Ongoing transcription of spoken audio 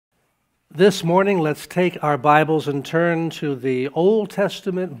This morning, let's take our Bibles and turn to the Old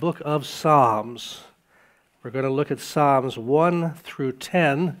Testament book of Psalms. We're going to look at Psalms 1 through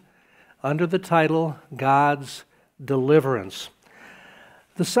 10 under the title, God's Deliverance.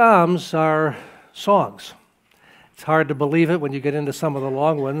 The Psalms are songs. It's hard to believe it when you get into some of the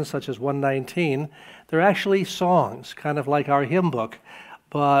long ones, such as 119. They're actually songs, kind of like our hymn book.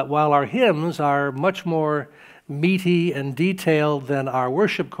 But while our hymns are much more meaty and detailed than our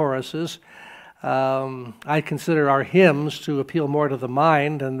worship choruses, I consider our hymns to appeal more to the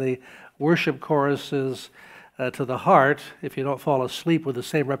mind and the worship choruses to the heart, if you don't fall asleep with the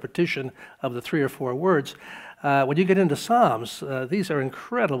same repetition of the 3 or 4 words. When you get into Psalms, these are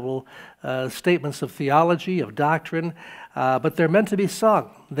incredible statements of theology, of doctrine, but they're meant to be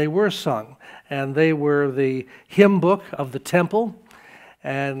sung. They were sung, and they were the hymn book of the temple.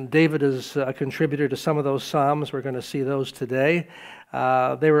 And David is a contributor to some of those psalms. We're going to see those today.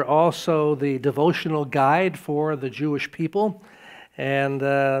 They were also the devotional guide for the Jewish people. And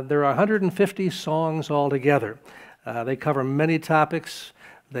there are 150 songs altogether. They cover many topics.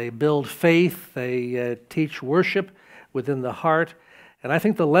 They build faith. They teach worship within the heart. And I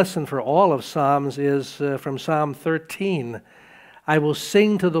think the lesson for all of Psalms is from Psalm 13. I will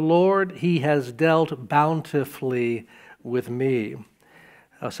sing to the Lord. He has dealt bountifully with me.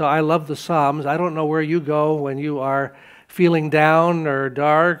 So I love the Psalms. I don't know where you go when you are feeling down or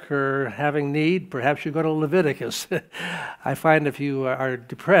dark or having need. Perhaps you go to Leviticus. I find if you are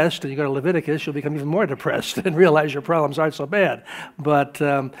depressed and you go to Leviticus, you'll become even more depressed and realize your problems aren't so bad. But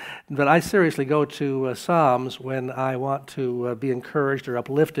I seriously go to Psalms when I want to be encouraged or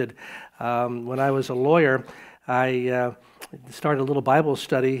uplifted. When I was a lawyer, I started a little Bible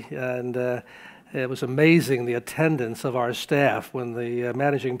study, and it was amazing, the attendance of our staff. When the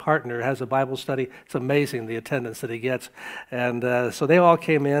managing partner has a Bible study, it's amazing the attendance that he gets. And so they all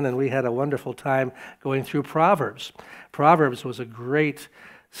came in, and we had a wonderful time going through Proverbs. Proverbs was a great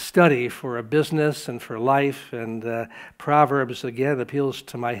study for a business and for life. And Proverbs, again, appeals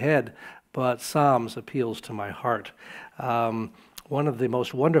to my head, but Psalms appeals to my heart. One of the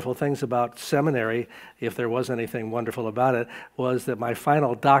most wonderful things about seminary, if there was anything wonderful about it, was that my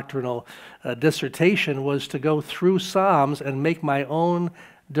final doctrinal dissertation was to go through Psalms and make my own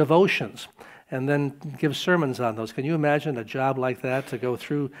devotions and then give sermons on those. Can you imagine a job like that, to go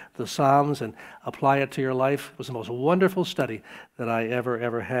through the Psalms and apply it to your life? It was the most wonderful study that I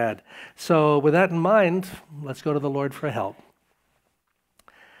ever had. So with that in mind, let's go to the Lord for help.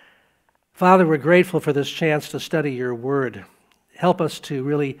 Father, we're grateful for this chance to study your word. Help us to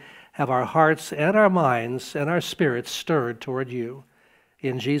really have our hearts and our minds and our spirits stirred toward you.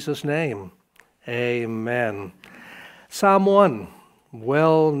 In Jesus' name, amen. Psalm 1,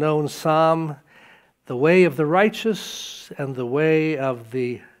 well-known psalm, the way of the righteous and the way of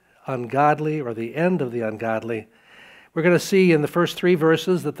the ungodly, or the end of the ungodly. We're going to see in the first 3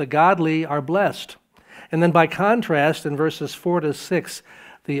 verses that the godly are blessed. And then by contrast, in verses 4 to 6,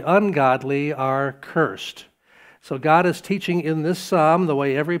 the ungodly are cursed. So God is teaching in this psalm the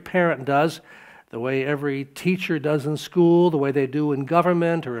way every parent does, the way every teacher does in school, the way they do in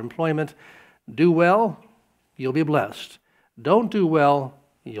government or employment. Do well, you'll be blessed. Don't do well,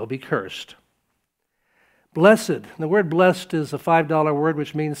 you'll be cursed. Blessed. The word blessed is a $5 word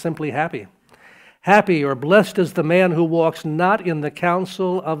which means simply happy. Happy or blessed is the man who walks not in the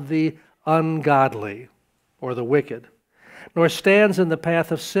counsel of the ungodly or the wicked, nor stands in the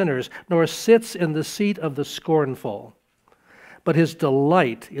path of sinners, nor sits in the seat of the scornful. But his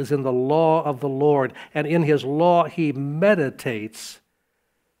delight is in the law of the Lord, and in his law he meditates,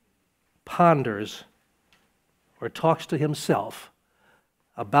 ponders, or talks to himself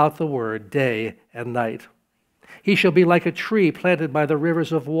about the word day and night. He shall be like a tree planted by the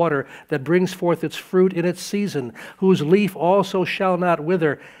rivers of water that brings forth its fruit in its season, whose leaf also shall not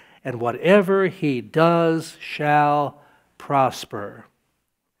wither, and whatever he does shall prosper.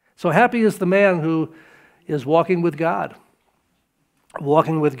 So happy is the man who is walking with God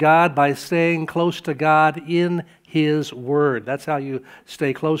by staying close to God in his word. That's how you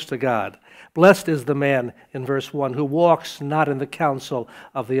stay close to God. Blessed is the man, in verse 1, who walks not in the counsel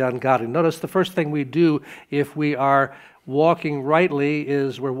of the ungodly. Notice the first thing we do if we are walking rightly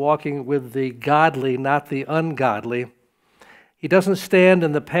is we're walking with the godly, not the ungodly. He doesn't stand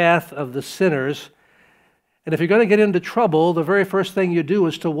in the path of the sinners. And if you're going to get into trouble, the very first thing you do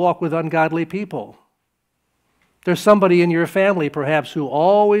is to walk with ungodly people. There's somebody in your family, perhaps, who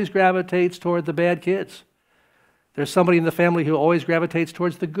always gravitates toward the bad kids. There's somebody in the family who always gravitates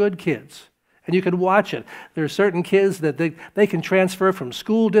towards the good kids. And you can watch it. There are certain kids that they can transfer from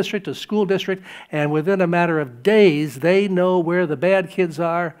school district to school district, and within a matter of days, they know where the bad kids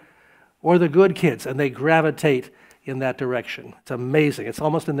are, or the good kids, and they gravitate in that direction. It's amazing. It's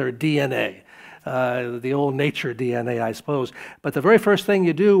almost in their DNA, the old nature DNA, I suppose. But the very first thing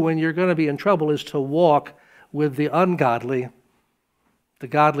you do when you're going to be in trouble is to walk with the ungodly. The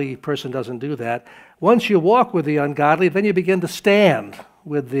godly person doesn't do that. Once you walk with the ungodly, then you begin to stand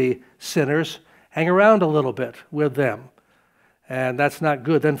with the sinners, hang around a little bit with them. And that's not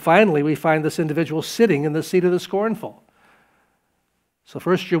good. Then finally, we find this individual sitting in the seat of the scornful. So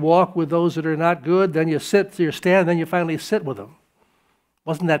first you walk with those that are not good, then you stand, then you finally sit with them.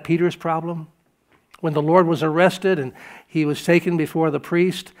 Wasn't that Peter's problem? When the Lord was arrested and he was taken before the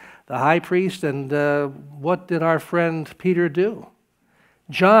priest, the high priest, and what did our friend Peter do?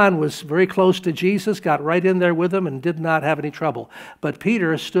 John was very close to Jesus, got right in there with him, and did not have any trouble. But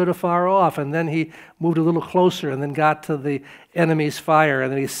Peter stood afar off, and then he moved a little closer, and then got to the enemy's fire,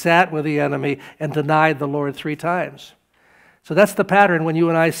 and then he sat with the enemy and denied the Lord 3 times. So that's the pattern when you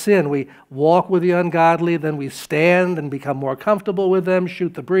and I sin. We walk with the ungodly, then we stand and become more comfortable with them,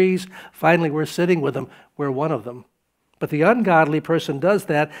 shoot the breeze. Finally, we're sitting with them. We're one of them. But the ungodly person does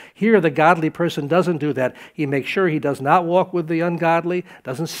that. Here, the godly person doesn't do that. He makes sure he does not walk with the ungodly,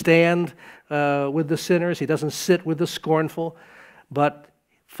 doesn't stand with the sinners, he doesn't sit with the scornful, but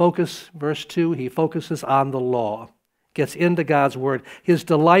verse 2, he focuses on the law, gets into God's word. His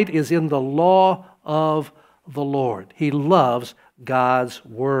delight is in the law of the Lord. He loves God's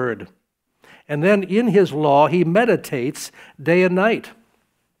word. And then in his law, he meditates day and night.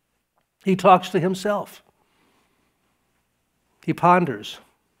 He talks to himself. He ponders.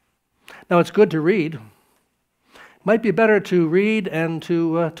 Now, it's good to read. Might be better to read and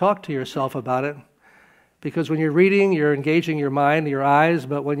to talk to yourself about it, because when you're reading, you're engaging your mind, your eyes,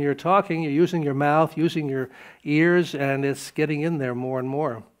 but when you're talking, you're using your mouth, using your ears, and it's getting in there more and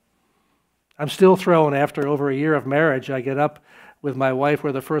more. I'm still thrown after over a year of marriage. I get up with my wife.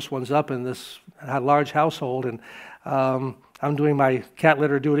 We're the first ones up in this large household, and I'm doing my cat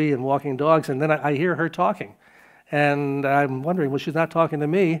litter duty and walking dogs, and then I hear her talking. And I'm wondering, well, she's not talking to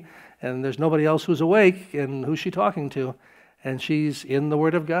me, and there's nobody else who's awake, and who's she talking to? And she's in the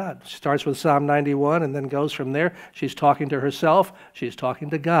Word of God. She starts with Psalm 91 and then goes from there. She's talking to herself. She's talking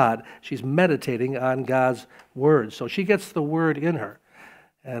to God. She's meditating on God's Word. So she gets the Word in her,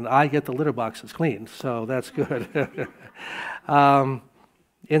 and I get the litter boxes cleaned, so that's good.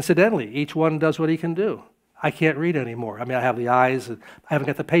 Incidentally, each one does what he can do. I can't read anymore. I mean, I have the eyes. I haven't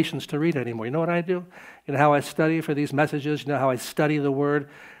got the patience to read anymore. You know what I do? You know how I study for these messages? You know how I study the Word?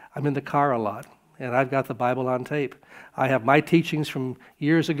 I'm in the car a lot, and I've got the Bible on tape. I have my teachings from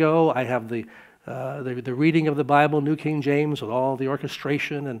years ago. I have the reading of the Bible, New King James, with all the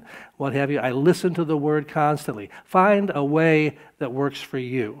orchestration and what have you. I listen to the Word constantly. Find a way that works for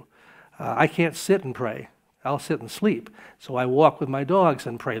you. I can't sit and pray. I'll sit and sleep. So I walk with my dogs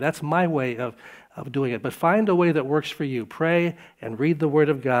and pray. That's my way of doing it. But find a way that works for you. Pray and read the Word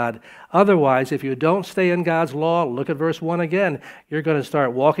of God. Otherwise, if you don't stay in God's law, look at verse 1 again. You're going to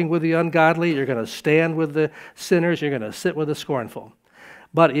start walking with the ungodly. You're going to stand with the sinners. You're going to sit with the scornful.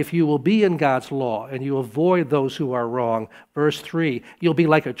 But if you will be in God's law and you avoid those who are wrong, verse 3, you'll be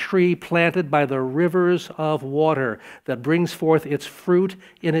like a tree planted by the rivers of water that brings forth its fruit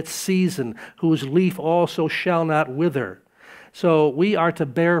in its season, whose leaf also shall not wither. So we are to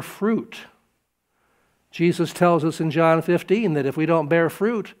bear fruit. Jesus tells us in John 15 that if we don't bear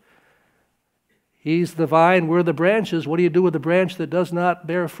fruit, he's the vine, we're the branches. What do you do with the branch that does not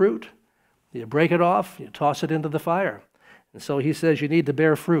bear fruit? You break it off, you toss it into the fire. And so he says you need to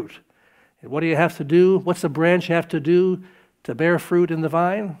bear fruit. And what do you have to do? What's the branch have to do to bear fruit in the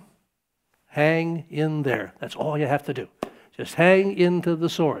vine? Hang in there. That's all you have to do. Just hang into the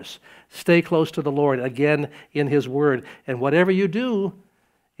source. Stay close to the Lord, again, in his word. And whatever you do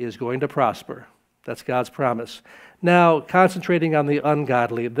is going to prosper. That's God's promise. Now, concentrating on the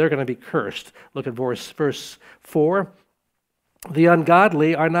ungodly, they're going to be cursed. Look at verse 4. The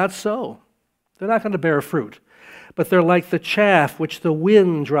ungodly are not so. They're not going to bear fruit, but they're like the chaff which the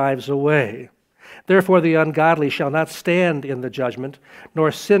wind drives away. Therefore the ungodly shall not stand in the judgment,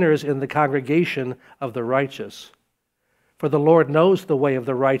 nor sinners in the congregation of the righteous. For the Lord knows the way of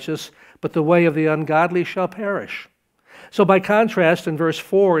the righteous, but the way of the ungodly shall perish. So by contrast, in verse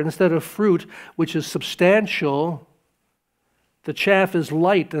 4, instead of fruit, which is substantial, the chaff is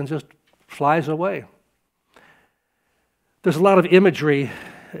light and just flies away. There's a lot of imagery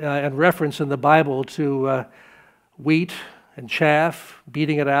and reference in the Bible to wheat and chaff,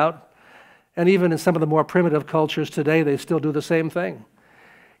 beating it out. And even in some of the more primitive cultures today, they still do the same thing.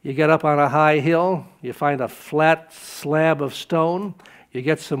 You get up on a high hill, you find a flat slab of stone, you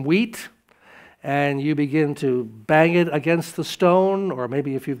get some wheat, and you begin to bang it against the stone, or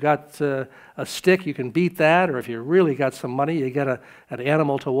maybe if you've got a stick, you can beat that, or if you really got some money, you get an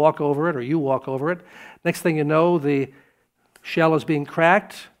animal to walk over it, or you walk over it. Next thing you know, the shell is being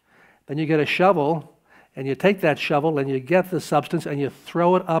cracked. Then you get a shovel, and you take that shovel, and you get the substance, and you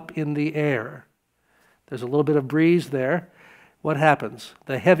throw it up in the air. There's a little bit of breeze there. What happens?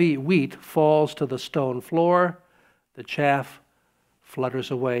 The heavy wheat falls to the stone floor. The chaff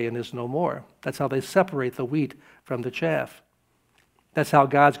flutters away and is no more. That's how they separate the wheat from the chaff. That's how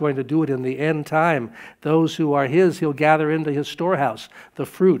God's going to do it in the end time. Those who are his, he'll gather into his storehouse, the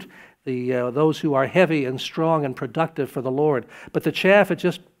fruit, those who are heavy and strong and productive for the Lord. But the chaff, it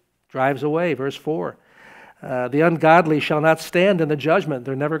just drives away. Verse 4. The ungodly shall not stand in the judgment.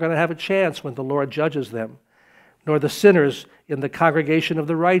 They're never going to have a chance when the Lord judges them. Nor the sinners in the congregation of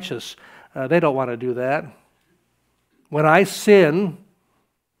the righteous. They don't want to do that. When I sin,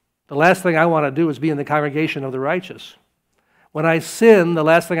 the last thing I want to do is be in the congregation of the righteous. When I sin, the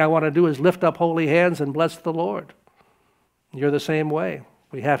last thing I want to do is lift up holy hands and bless the Lord. You're the same way.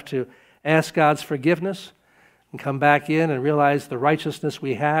 We have to ask God's forgiveness and come back in and realize the righteousness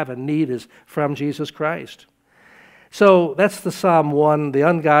we have and need is from Jesus Christ. So that's the Psalm 1, the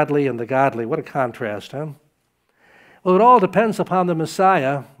ungodly and the godly. What a contrast, huh? Well, it all depends upon the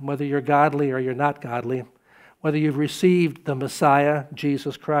Messiah, whether you're godly or you're not godly, whether you've received the Messiah,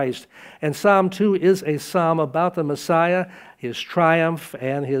 Jesus Christ. And Psalm 2 is a psalm about the Messiah, his triumph,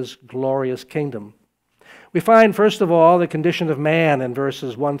 and his glorious kingdom. We find, first of all, the condition of man in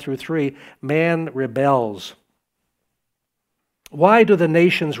verses 1 through 3. Man rebels. Why do the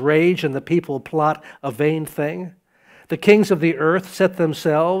nations rage and the people plot a vain thing? The kings of the earth set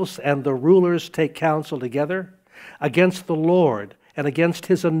themselves, and the rulers take counsel together against the Lord and against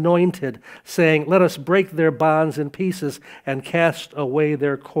his anointed, saying, let us break their bonds in pieces and cast away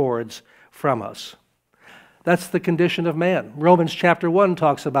their cords from us. That's the condition of man. Romans chapter 1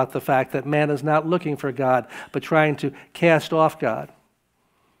 talks about the fact that man is not looking for God, but trying to cast off God.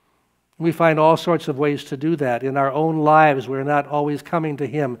 We find all sorts of ways to do that. In our own lives, we're not always coming to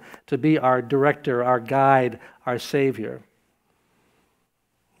him to be our director, our guide, our Savior.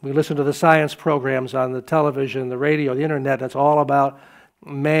 We listen to the science programs on the television, the radio, the internet. That's all about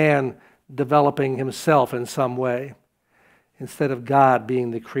man developing himself in some way instead of God being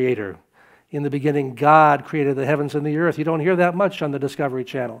the creator. In the beginning, God created the heavens and the earth. You don't hear that much on the Discovery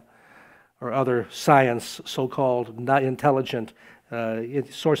Channel or other science, so-called not intelligent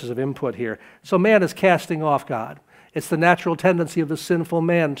sources of input here. So man is casting off God. It's the natural tendency of the sinful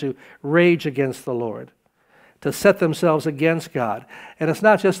man to rage against the Lord, to set themselves against God. And it's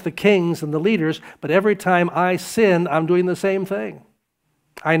not just the kings and the leaders, but every time I sin, I'm doing the same thing.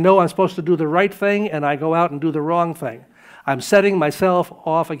 I know I'm supposed to do the right thing, and I go out and do the wrong thing. I'm setting myself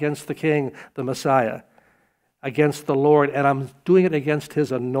off against the King, the Messiah, against the Lord, and I'm doing it against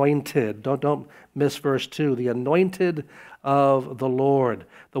his anointed. Don't miss verse 2. The anointed of the Lord,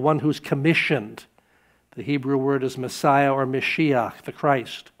 the one who's commissioned. The Hebrew word is Messiah or Mashiach, the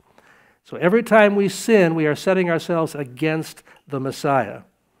Christ. So every time we sin, we are setting ourselves against the Messiah.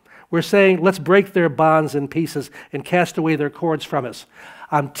 We're saying, let's break their bonds in pieces and cast away their cords from us.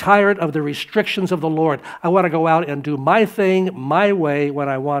 I'm tired of the restrictions of the Lord. I want to go out and do my thing, my way, when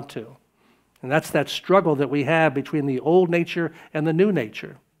I want to. And that's that struggle that we have between the old nature and the new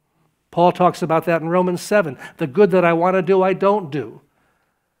nature. Paul talks about that in Romans 7. The good that I want to do, I don't do.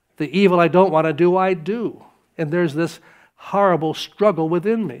 The evil I don't want to do, I do. And there's this horrible struggle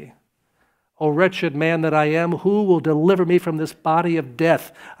within me. O wretched man that I am, who will deliver me from this body of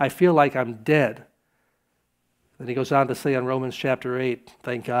death? I feel like I'm dead. Then he goes on to say in Romans chapter 8,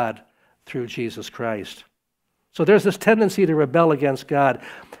 thank God, through Jesus Christ. So there's this tendency to rebel against God.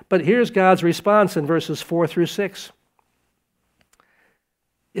 But here's God's response in verses 4 through 6.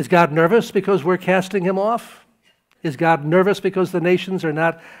 Is God nervous because we're casting him off? Is God nervous because the nations are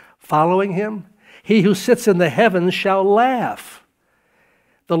not following him? He who sits in the heavens shall laugh.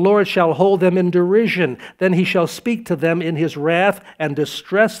 The Lord shall hold them in derision. Then he shall speak to them in his wrath and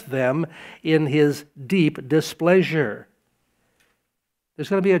distress them in his deep displeasure. There's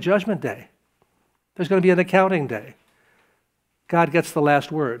going to be a judgment day. There's going to be an accounting day. God gets the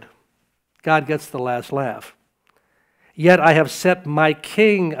last word. God gets the last laugh. Yet I have set my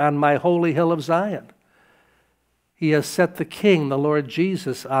king on my holy hill of Zion. He has set the king, the Lord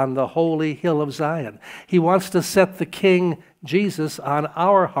Jesus, on the holy hill of Zion. He wants to set the king, Jesus, on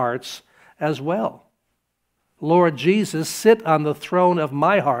our hearts as well. Lord Jesus, sit on the throne of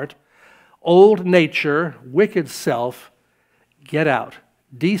my heart. Old nature, wicked self, get out,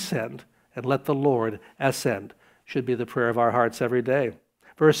 descend, and let the Lord ascend. Should be the prayer of our hearts every day.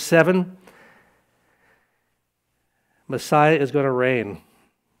 Verse 7, Messiah is going to reign.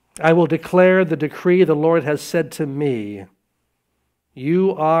 I will declare the decree the Lord has said to me.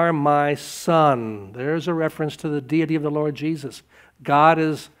 You are my son. There's a reference to the deity of the Lord Jesus. God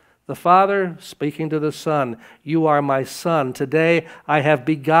is the Father speaking to the Son. You are my son. Today I have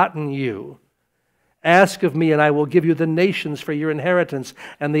begotten you. Ask of me, and I will give you the nations for your inheritance,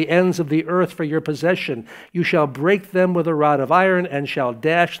 and the ends of the earth for your possession. You shall break them with a rod of iron, and shall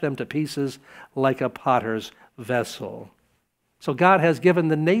dash them to pieces like a potter's vessel. So God has given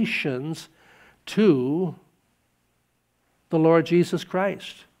the nations to the Lord Jesus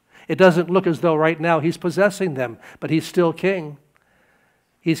Christ. It doesn't look as though right now he's possessing them, but he's still king.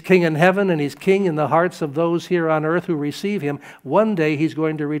 He's king in heaven, and he's king in the hearts of those here on earth who receive him. One day he's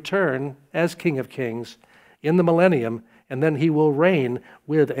going to return as King of Kings in the millennium, and then he will reign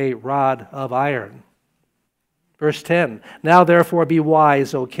with a rod of iron. Verse 10, now therefore be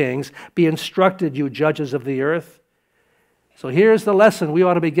wise, O kings, be instructed, you judges of the earth. So here's the lesson we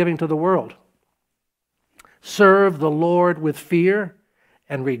ought to be giving to the world. Serve the Lord with fear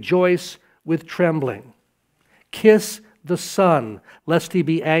and rejoice with trembling. Kiss the Son, lest he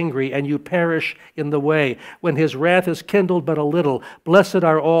be angry and you perish in the way. When his wrath is kindled but a little, blessed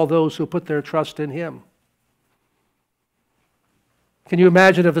are all those who put their trust in him. Can you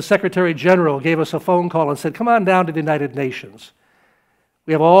imagine if the Secretary General gave us a phone call and said, come on down to the United Nations.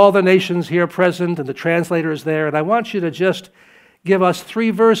 We have all the nations here present and the translator is there, and I want you to just give us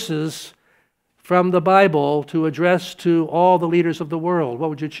 3 verses from the Bible to address to all the leaders of the world. What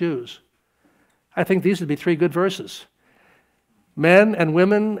would you choose? I think these would be 3 good verses. Men and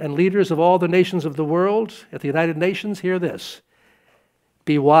women and leaders of all the nations of the world at the United Nations, hear this.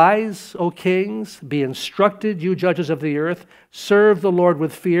 Be wise, O kings, be instructed, you judges of the earth. Serve the Lord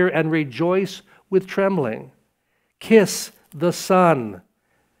with fear and rejoice with trembling. Kiss the Son.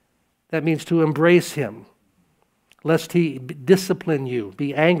 That means to embrace him, lest he discipline you,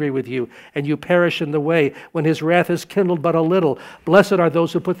 be angry with you, and you perish in the way. When his wrath is kindled but a little, blessed are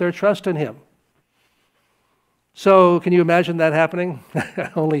those who put their trust in him. So, can you imagine that happening?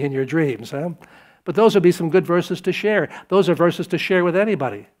 Only in your dreams, huh? But those would be some good verses to share. Those are verses to share with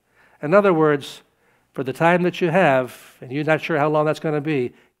anybody. In other words, for the time that you have, and you're not sure how long that's going to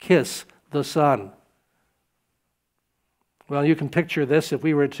be, kiss the Son. Well, you can picture this if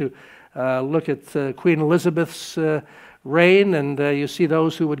we were to look at Queen Elizabeth's reign, and you see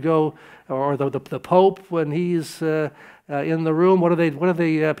those who would go, or the Pope when he's in the room. What do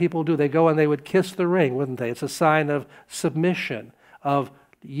the people do? They go and they would kiss the ring, wouldn't they? It's a sign of submission, of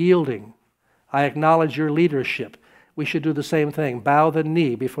yielding. I acknowledge your leadership. We should do the same thing. Bow the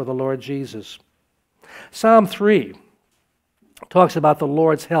knee before the Lord Jesus. Psalm 3 talks about the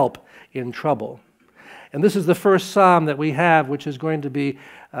Lord's help in trouble. And this is the first psalm that we have, which is going to be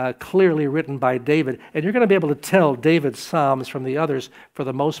clearly written by David. And you're going to be able to tell David's psalms from the others for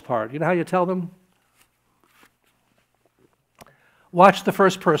the most part. You know how you tell them? Watch the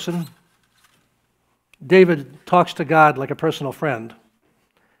first person. David talks to God like a personal friend.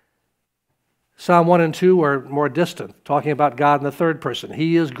 Psalm 1 and 2 are more distant, talking about God in the third person.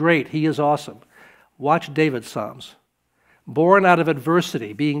 He is great. He is awesome. Watch David's psalms. Born out of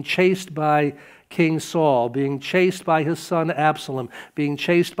adversity, being chased by King Saul, being chased by his son Absalom, being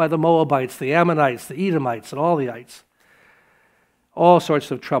chased by the Moabites, the Ammonites, the Edomites, and all the ites. All sorts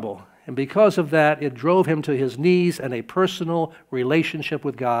of trouble. And because of that, it drove him to his knees and a personal relationship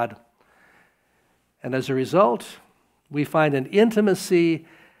with God. And as a result, we find an intimacy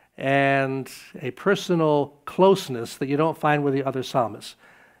and a personal closeness that you don't find with the other psalmists.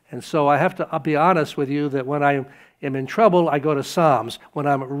 And so I'll be honest with you that when I am in trouble, I go to Psalms. When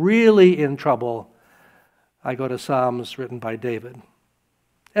I'm really in trouble, I go to Psalms written by David.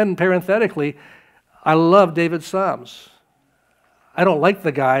 And parenthetically, I love David's Psalms. I don't like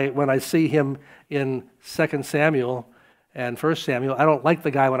the guy when I see him in 2 Samuel and 1 Samuel. I don't like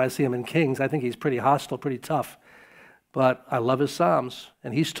the guy when I see him in Kings. I think he's pretty hostile, pretty tough. But I love his Psalms.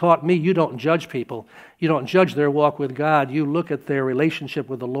 And he's taught me you don't judge people. You don't judge their walk with God. You look at their relationship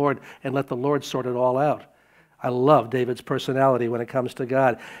with the Lord and let the Lord sort it all out. I love David's personality when it comes to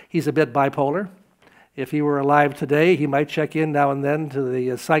God. He's a bit bipolar. If he were alive today, he might check in now and then to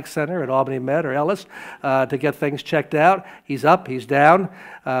the psych center at Albany Med or Ellis to get things checked out. He's up, he's down.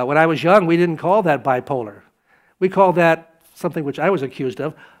 When I was young, we didn't call that bipolar. We called that something which I was accused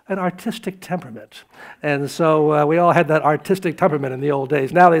of, an artistic temperament. And so we all had that artistic temperament in the old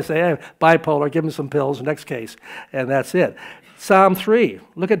days. Now they say, hey, bipolar, give him some pills, next case. And that's it. Psalm 3,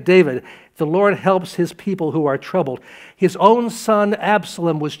 look at David. The Lord helps his people who are troubled. His own son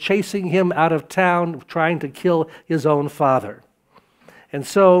Absalom was chasing him out of town, trying to kill his own father. And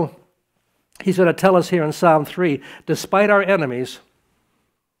so He's going to tell us here in Psalm 3, despite our enemies,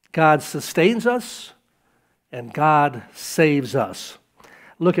 God sustains us and God saves us.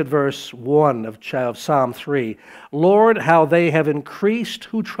 Look at verse 1 of Psalm 3. Lord, how they have increased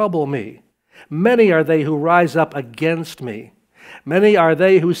who trouble me. Many are they who rise up against me. Many are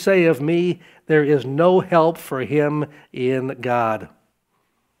they who say of me, there is no help for him in God.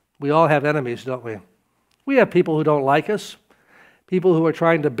 We all have enemies, don't we? We have people who don't like us, people who are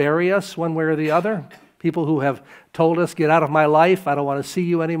trying to bury us one way or the other, people who have told us, get out of my life, I don't want to see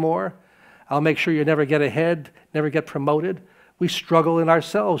you anymore. I'll make sure you never get ahead, never get promoted. We struggle in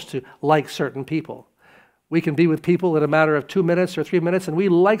ourselves to like certain people. We can be with people in a matter of 2 minutes or 3 minutes, and we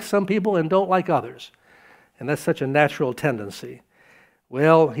like some people and don't like others. And that's such a natural tendency.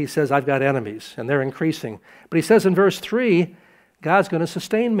 Well, he says, I've got enemies, and they're increasing. But he says in verse 3, God's going to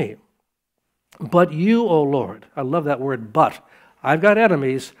sustain me. But you, O Lord, I love that word, but. I've got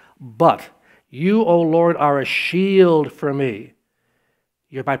enemies, but you, O Lord, are a shield for me.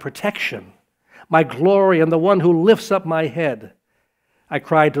 You're my protection, my glory, and the one who lifts up my head. I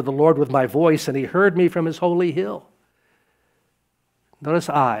cried to the Lord with my voice, and he heard me from his holy hill. Notice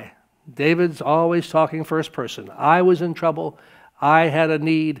I. David's always talking first person. I was in trouble. I had a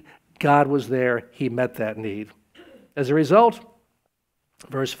need. God was there. He met that need. As a result,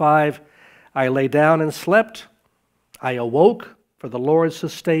 verse 5, I lay down and slept. I awoke, for the Lord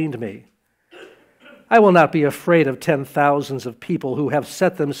sustained me. I will not be afraid of 10,000s of people who have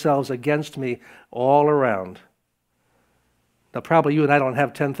set themselves against me all around. Now, probably you and I don't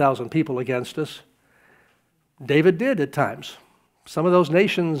have 10,000 people against us. David did at times. Some of those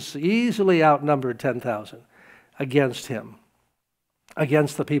nations easily outnumbered 10,000 against him,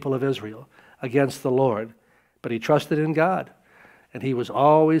 against the people of Israel, against the Lord. But he trusted in God, and he was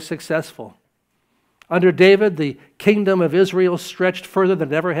always successful. Under David, the kingdom of Israel stretched further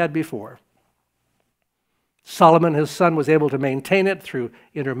than it ever had before. Solomon, his son, was able to maintain it through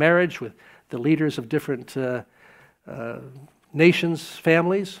intermarriage with the leaders of different nations,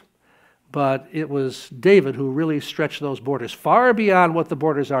 families. But it was David who really stretched those borders far beyond what the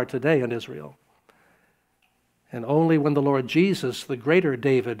borders are today in Israel. And only when the Lord Jesus, the greater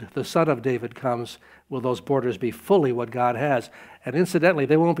David, the son of David, comes, will those borders be fully what God has. And incidentally,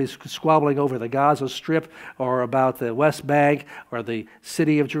 they won't be squabbling over the Gaza Strip or about the West Bank or the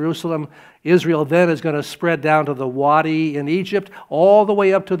city of Jerusalem. Israel then is going to spread down to the Wadi in Egypt, all the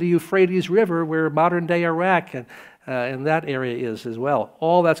way up to the Euphrates River, where modern-day Iraq and that area is as well.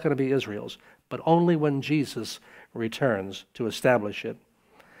 All that's going to be Israel's, but only when Jesus returns to establish it.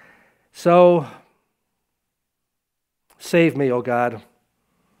 So, save me, O God.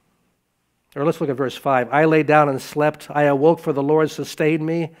 Or let's look at verse 5. I lay down and slept. I awoke, for the Lord sustained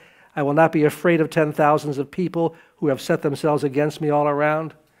me. I will not be afraid of 10,000s of people who have set themselves against me all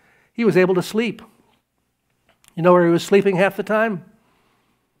around. He was able to sleep. You know where he was sleeping half the time?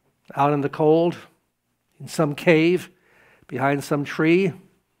 Out in the cold, in some cave, behind some tree.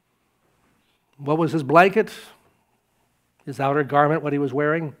 What was his blanket? His outer garment, what he was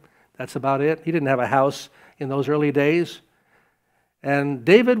wearing? That's about it. He didn't have a house in those early days. And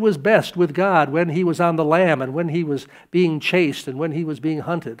David was best with God when he was on the lam and when he was being chased and when he was being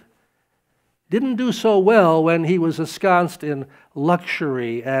hunted. Didn't do so well when he was ensconced in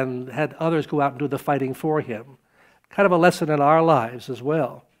luxury and had others go out and do the fighting for him. Kind of a lesson in our lives as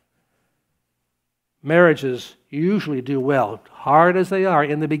well. Marriages usually do well, hard as they are,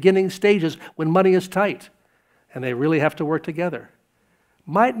 in the beginning stages when money is tight and they really have to work together.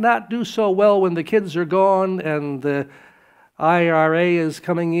 Might not do so well when the kids are gone and the IRA is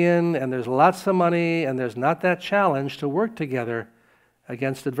coming in and there's lots of money and there's not that challenge to work together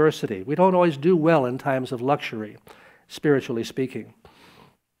against adversity. We don't always do well in times of luxury, spiritually speaking.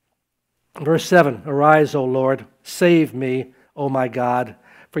 Verse 7, Arise, O Lord, save me, O my God,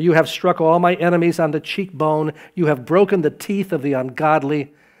 for you have struck all my enemies on the cheekbone. You have broken the teeth of the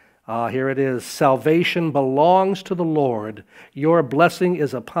ungodly. Here it is. Salvation belongs to the Lord. Your blessing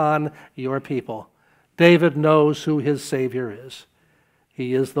is upon your people. David knows who his Savior is.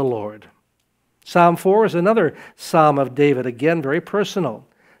 He is the Lord. Psalm 4 is another psalm of David, again, very personal,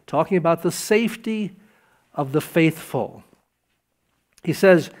 talking about the safety of the faithful. He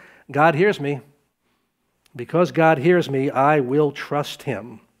says, God hears me. Because God hears me, I will trust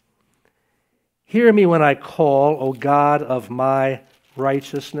him. Hear me when I call, O God of my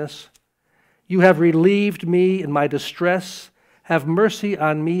righteousness. You have relieved me in my distress. Have mercy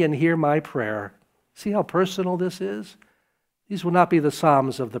on me and hear my prayer. See how personal this is? These will not be the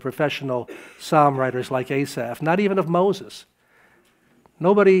psalms of the professional psalm writers like Asaph, not even of Moses.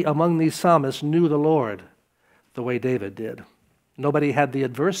 Nobody among these psalmists knew the Lord the way David did. Nobody had the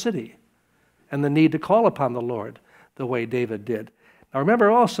adversity and the need to call upon the Lord the way David did. Now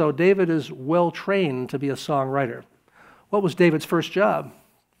remember also, David is well trained to be a songwriter. What was David's first job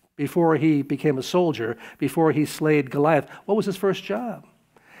before he became a soldier, before he slayed Goliath? What was his first job?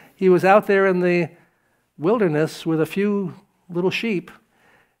 He was out there in the wilderness with a few little sheep,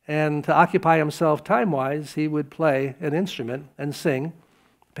 and to occupy himself time-wise, he would play an instrument and sing,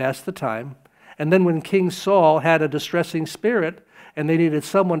 pass the time. And then when King Saul had a distressing spirit, and they needed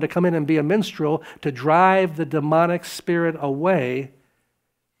someone to come in and be a minstrel to drive the demonic spirit away,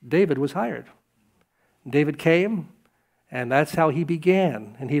 David was hired. David came, and that's how he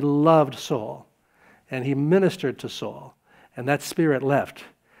began. And he loved Saul, and he ministered to Saul, and that spirit left.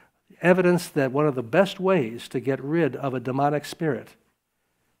 Evidence that one of the best ways to get rid of a demonic spirit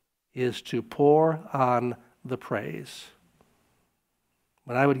is to pour on the praise.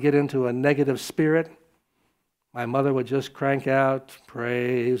 When I would get into a negative spirit, my mother would just crank out,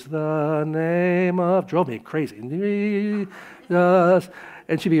 praise the name of, drove me crazy. And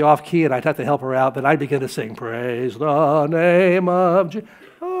she'd be off key, and I'd have to help her out. Then I'd begin to sing, praise the name of Jesus.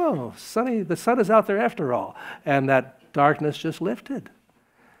 Oh, Sonny, the sun is out there after all. And that darkness just lifted.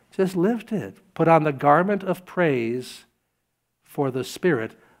 Just lifted. Put on the garment of praise for the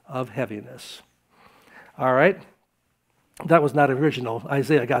spirit of heaviness. All right? That was not original.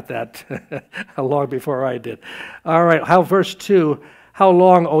 Isaiah got that long before I did. All right, verse 2, how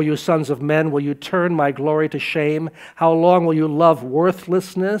long, O you sons of men, will you turn my glory to shame? How long will you love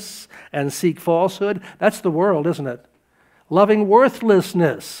worthlessness and seek falsehood? That's the world, isn't it? Loving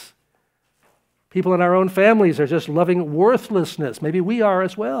worthlessness. People in our own families are just loving worthlessness. Maybe we are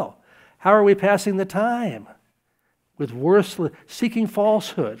as well. How are we passing the time? With seeking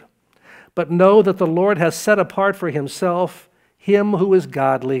falsehood. But know that the Lord has set apart for himself him who is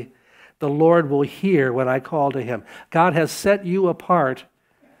godly. The Lord will hear when I call to him. God has set you apart,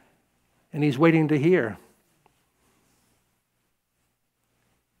 and he's waiting to hear.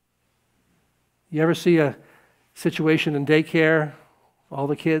 You ever see a situation in daycare? All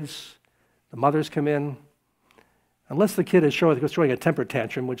the kids, the mothers come in. Unless the kid is throwing a temper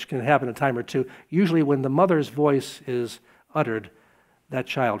tantrum, which can happen a time or two, usually when the mother's voice is uttered, that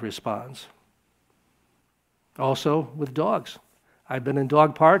child responds. Also with dogs. I've been in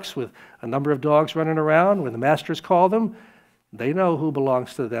dog parks with a number of dogs running around. When the masters call them, they know who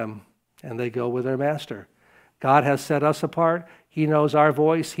belongs to them, and they go with their master. God has set us apart. He knows our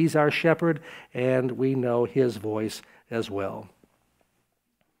voice. He's our shepherd, and we know his voice as well.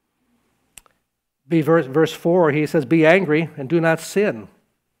 Verse 4, he says, be angry and do not sin.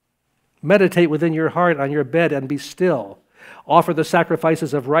 Meditate within your heart on your bed and be still. Offer the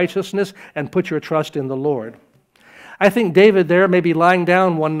sacrifices of righteousness and put your trust in the Lord. I think David there may be lying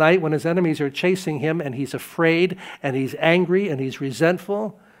down one night when his enemies are chasing him, and he's afraid, and he's angry, and he's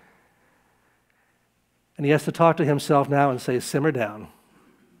resentful. And he has to talk to himself now and say, simmer down.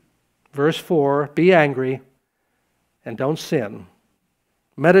 Verse 4, be angry and don't sin.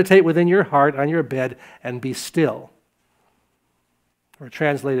 Meditate within your heart on your bed and be still. Or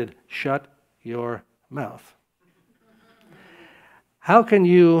translated, shut your mouth. How can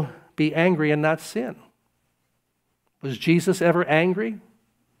you be angry and not sin? Was Jesus ever angry?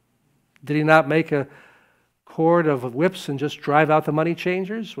 Did he not make a cord of whips and just drive out the money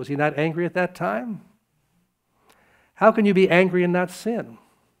changers? Was he not angry at that time? How can you be angry and not sin?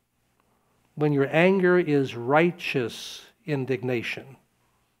 When your anger is righteous indignation.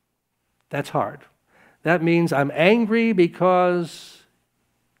 That's hard. That means I'm angry because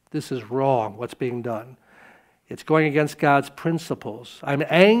this is wrong, what's being done. It's going against God's principles. I'm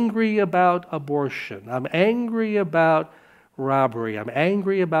angry about abortion. I'm angry about robbery. I'm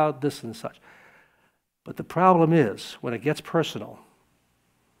angry about this and such. But the problem is, when it gets personal,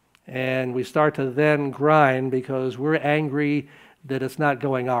 and we start to then grind because we're angry that it's not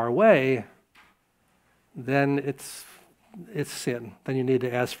going our way, then it's sin. Then you need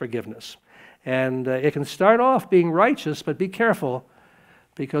to ask forgiveness. And it can start off being righteous, but be careful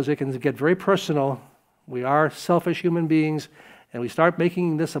because it can get very personal. We are selfish human beings, and we start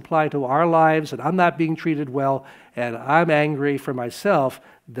making this apply to our lives, and I'm not being treated well, and I'm angry for myself,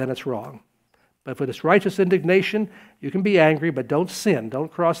 then it's wrong. But for this righteous indignation, you can be angry, but don't sin.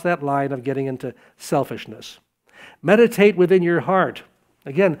 Don't cross that line of getting into selfishness. Meditate within your heart.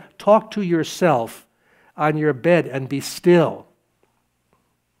 Again, talk to yourself on your bed and be still.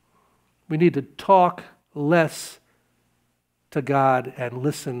 We need to talk less to God and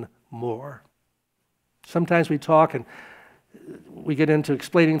listen more. Sometimes we talk and we get into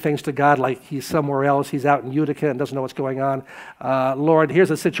explaining things to God like he's somewhere else. He's out in Utica and doesn't know what's going on. Lord,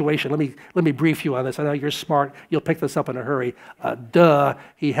 here's a situation. Let me brief you on this. I know you're smart. You'll pick this up in a hurry.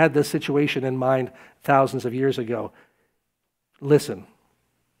 He had this situation in mind thousands of years ago. Listen.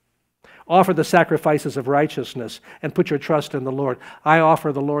 Offer the sacrifices of righteousness and put your trust in the Lord. I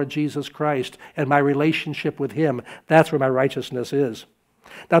offer the Lord Jesus Christ and my relationship with him. That's where my righteousness is.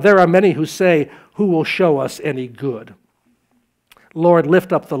 Now, there are many who say, who will show us any good? Lord,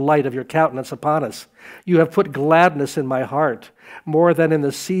 lift up the light of your countenance upon us. You have put gladness in my heart, more than in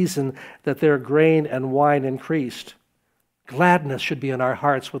the season that their grain and wine increased. Gladness should be in our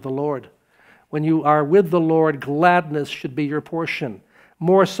hearts with the Lord. When you are with the Lord, gladness should be your portion,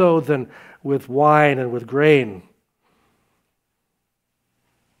 more so than with wine and with grain.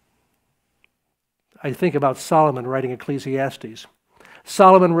 I think about Solomon writing Ecclesiastes.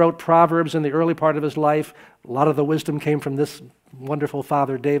 Solomon wrote Proverbs in the early part of his life. A lot of the wisdom came from this wonderful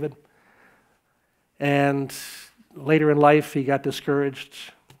father, David. And later in life, he got discouraged.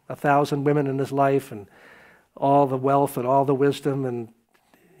 1,000 women in his life and all the wealth and all the wisdom. And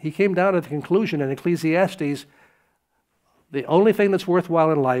he came down to the conclusion in Ecclesiastes, the only thing that's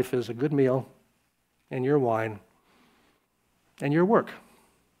worthwhile in life is a good meal and your wine and your work.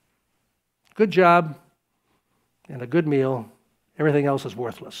 Good job and a good meal. Everything else is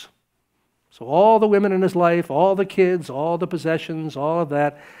worthless. So all the women in his life, all the kids, all the possessions, all of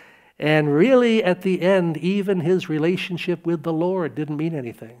that, and really at the end, even his relationship with the Lord didn't mean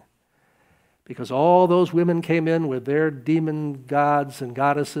anything. Because all those women came in with their demon gods and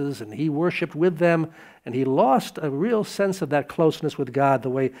goddesses, and he worshiped with them, and he lost a real sense of that closeness with God the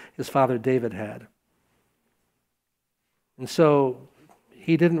way his father David had. And so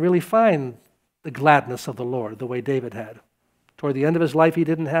he didn't really find the gladness of the Lord the way David had. Toward the end of his life, he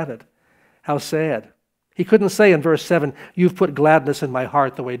didn't have it. How sad. He couldn't say in verse 7, you've put gladness in my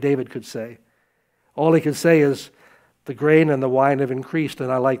heart the way David could say. All he could say is, the grain and the wine have increased,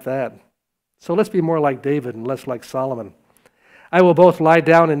 and I like that. So let's be more like David and less like Solomon. I will both lie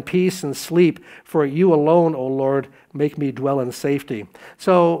down in peace and sleep, for you alone, O Lord, make me dwell in safety.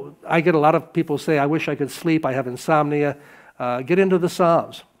 So I get a lot of people say, I wish I could sleep, I have insomnia. Get into the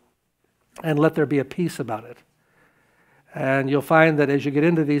Psalms and let there be a peace about it. And you'll find that as you get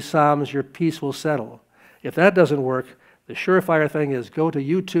into these Psalms, your peace will settle. If that doesn't work, the surefire thing is go to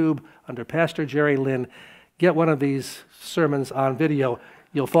YouTube under Pastor Jerry Lynn, get one of these sermons on video.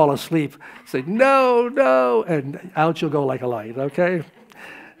 You'll fall asleep, say, no, no, and out you'll go like a light, okay?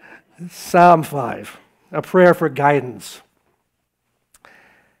 Psalm 5, a prayer for guidance.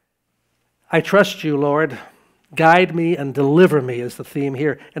 I trust you, Lord. Guide me and deliver me is the theme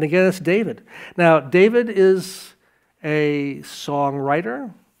here. And again, it's David. Now, David is a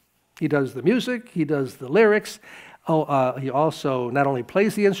songwriter. He does the music. He does the lyrics. He also not only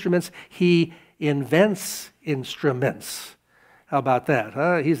plays the instruments, he invents instruments. How about that?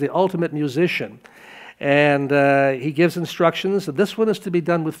 Huh? He's the ultimate musician. And he gives instructions. This one is to be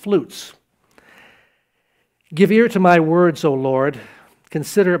done with flutes. Give ear to my words, O Lord.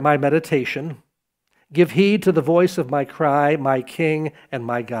 Consider my meditation. Give heed to the voice of my cry, my King and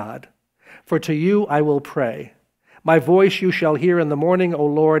my God. For to you I will pray. My voice you shall hear in the morning, O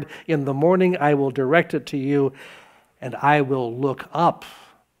Lord. In the morning I will direct it to you, and I will look up.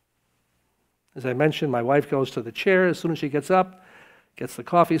 As I mentioned, my wife goes to the chair as soon as she gets up, gets the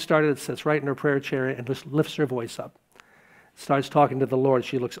coffee started, sits right in her prayer chair, and just lifts her voice up. Starts talking to the Lord.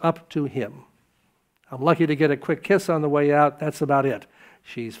 She looks up to him. I'm lucky to get a quick kiss on the way out. That's about it.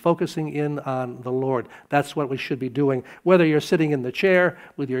 She's focusing in on the Lord. That's what we should be doing. Whether you're sitting in the chair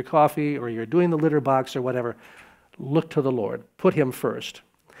with your coffee or you're doing the litter box or whatever, look to the Lord. Put him first.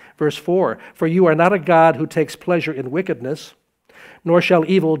 Verse 4, for you are not a God who takes pleasure in wickedness, nor shall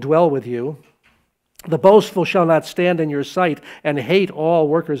evil dwell with you. The boastful shall not stand in your sight, and you hate all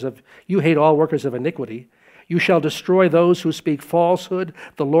workers of iniquity. You shall destroy those who speak falsehood.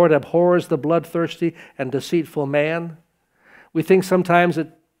 The Lord abhors the bloodthirsty and deceitful man. We think sometimes it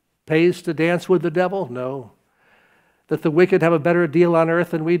pays to dance with the devil? No. That the wicked have a better deal on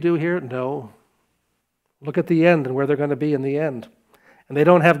earth than we do here? No. Look at the end and where they're going to be in the end. And they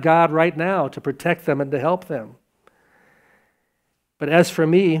don't have God right now to protect them and to help them. But as for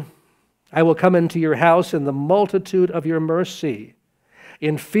me, I will come into your house in the multitude of your mercy.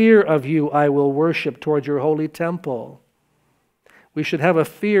 In fear of you I will worship toward your holy temple. We should have a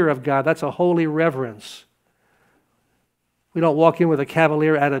fear of God. That's a holy reverence. We don't walk in with a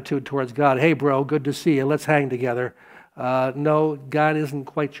cavalier attitude towards God. Hey, bro, good to see you. Let's hang together. No, God isn't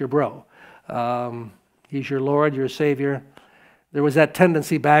quite your bro. He's your Lord, your Savior. There was that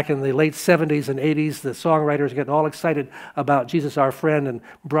tendency back in the late 70s and 80s, the songwriters getting all excited about Jesus, our friend and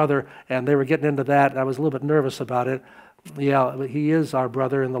brother, and they were getting into that. I was a little bit nervous about it. Yeah, he is our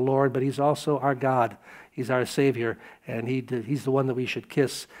brother in the Lord, but he's also our God. He's our Savior, and he's the one that we should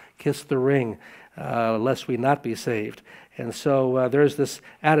kiss the ring, lest we not be saved. And so there's this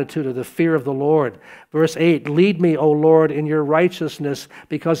attitude of the fear of the Lord. Verse 8, lead me, O Lord, in your righteousness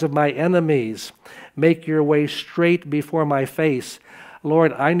because of my enemies. Make your way straight before my face.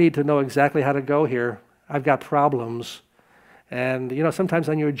 Lord, I need to know exactly how to go here. I've got problems. And, sometimes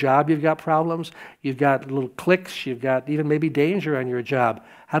on your job you've got problems. You've got little cliques. You've got even maybe danger on your job.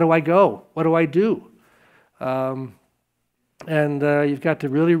 How do I go? What do I do? And you've got to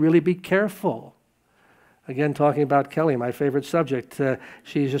really, really be careful. Again, talking about Kelly, my favorite subject.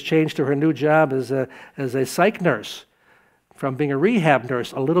 She's just changed to her new job as a psych nurse from being a rehab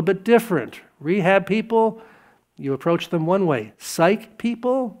nurse. A little bit different. Rehab people, you approach them one way. Psych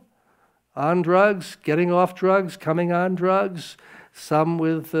people, on drugs, getting off drugs, coming on drugs, some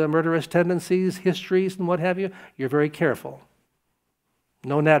with murderous tendencies, histories, and what have you, you're very careful.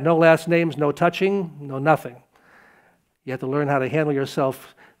 No last names, no touching, no nothing. You have to learn how to handle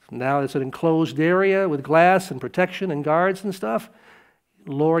yourself. Now it's an enclosed area with glass and protection and guards and stuff.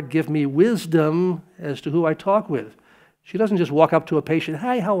 Lord, give me wisdom as to who I talk with. She doesn't just walk up to a patient,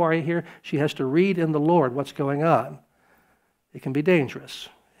 hi, how are you here? She has to read in the Lord what's going on. It can be dangerous.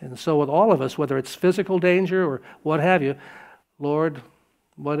 And so with all of us, whether it's physical danger or what have you, Lord,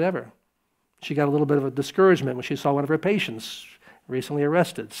 whatever. She got a little bit of a discouragement when she saw one of her patients recently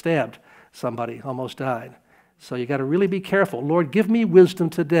arrested, stabbed somebody, almost died. So you got to really be careful. Lord, give me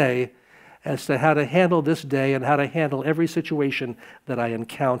wisdom today as to how to handle this day and how to handle every situation that I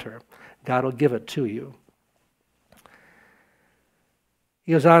encounter. God will give it to you.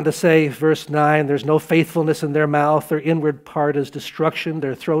 He goes on to say, verse 9, there's no faithfulness in their mouth. Their inward part is destruction.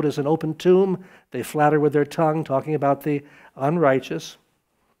 Their throat is an open tomb. They flatter with their tongue, talking about the unrighteous.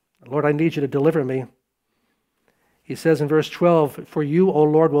 Lord, I need you to deliver me. He says in verse 12, for you, O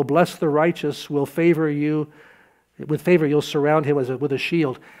Lord, will bless the righteous, will favor you. With favor, you'll surround him with a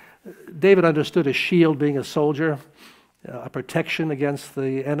shield. David understood a shield being a soldier, a protection against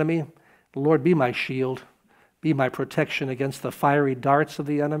the enemy. Lord, be my shield. Be my protection against the fiery darts of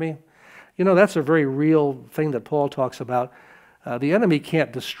the enemy. That's a very real thing that Paul talks about. The enemy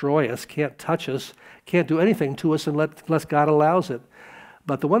can't destroy us, can't touch us, can't do anything to us unless God allows it.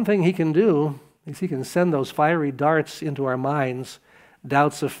 But the one thing he can do is he can send those fiery darts into our minds,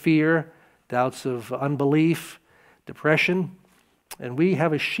 doubts of fear, doubts of unbelief, depression. And we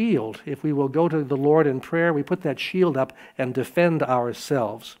have a shield. If we will go to the Lord in prayer, we put that shield up and defend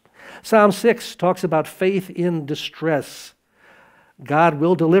ourselves. Psalm 6 talks about faith in distress. God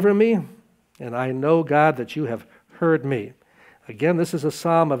will deliver me, and I know, God, that you have heard me. Again, this is a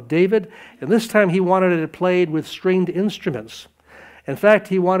psalm of David, and this time he wanted it played with stringed instruments. In fact,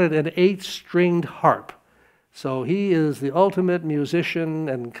 he wanted an 8-stringed harp. So he is the ultimate musician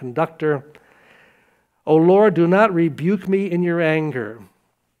and conductor. O Lord, do not rebuke me in your anger,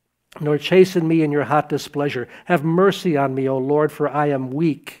 nor chasten me in your hot displeasure. Have mercy on me, O Lord, for I am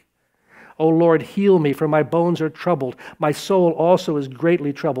weak. O Lord, heal me, for my bones are troubled. My soul also is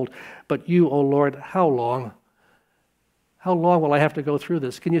greatly troubled. But you, O Lord, how long? How long will I have to go through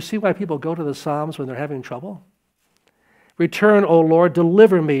this? Can you see why people go to the Psalms when they're having trouble? Return, O Lord,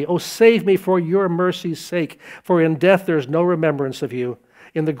 deliver me. O save me for your mercy's sake. For in death there is no remembrance of you.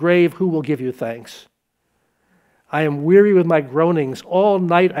 In the grave, who will give you thanks? I am weary with my groanings. All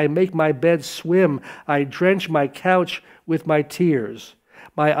night I make my bed swim. I drench my couch with my tears.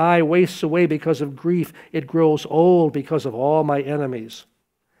 My eye wastes away because of grief. It grows old because of all my enemies.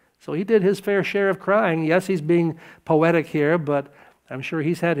 So he did his fair share of crying. Yes, he's being poetic here, but I'm sure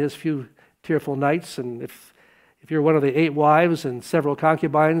he's had his few tearful nights. And if you're one of the 8 wives and several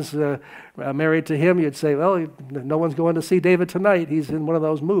concubines married to him, you'd say, well, no one's going to see David tonight. He's in one of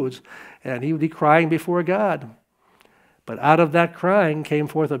those moods. And he would be crying before God. But out of that crying came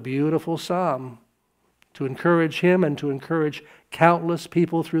forth a beautiful psalm to encourage him and to encourage countless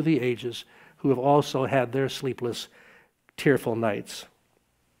people through the ages who have also had their sleepless, tearful nights.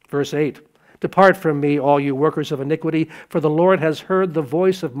 Verse 8, depart from me, all you workers of iniquity, for the Lord has heard the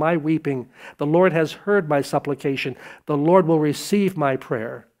voice of my weeping. The Lord has heard my supplication. The Lord will receive my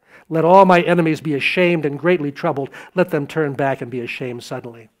prayer. Let all my enemies be ashamed and greatly troubled. Let them turn back and be ashamed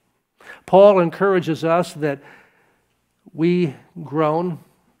suddenly. Paul encourages us that we groan.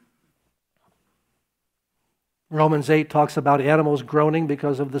 Romans 8 talks about animals groaning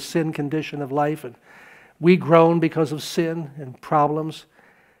because of the sin condition of life, and we groan because of sin and problems.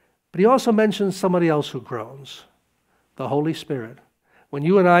 But he also mentions somebody else who groans. the Holy Spirit. When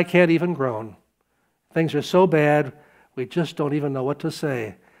you and I can't even groan, things are so bad, we just don't even know what to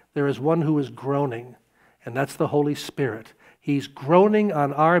say. There is one who is groaning, and that's the Holy Spirit. He's groaning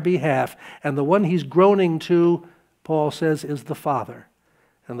on our behalf, and the one he's groaning to, Paul says, is the Father.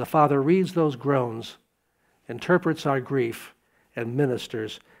 And the Father reads those groans, interprets our grief, and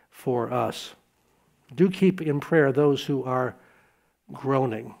ministers for us. Do keep in prayer those who are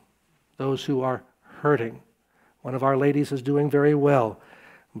groaning, those who are hurting. One of our ladies is doing very well,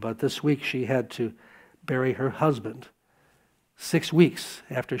 but this week she had to bury her husband 6 weeks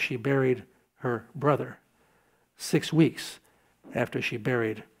after she buried her brother, 6 weeks after she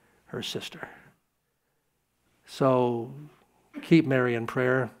buried her sister. So keep Mary in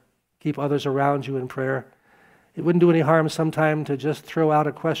prayer. Keep others around you in prayer. It wouldn't do any harm sometime to just throw out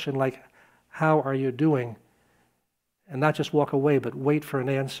a question like, how are you doing? And not just walk away, but wait for an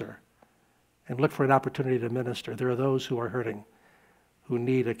answer and look for an opportunity to minister. There are those who are hurting, who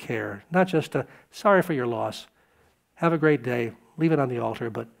need a care. Not just a, sorry for your loss, have a great day, leave it on the altar,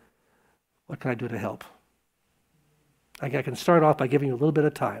 but what can I do to help? I can start off by giving you a little bit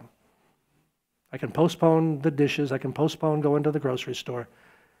of time. I can postpone the dishes. I can postpone going to the grocery store.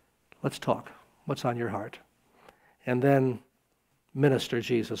 Let's talk. What's on your heart? And then minister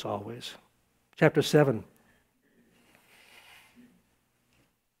Jesus always. Chapter 7.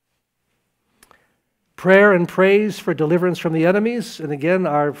 Prayer and praise for deliverance from the enemies. And again,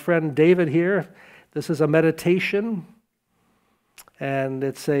 our friend David here, this is a meditation. And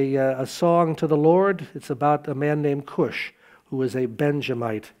it's a song to the Lord. It's about a man named Cush, who is a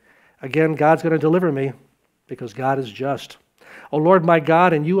Benjamite. Again, God's going to deliver me because God is just. O Lord my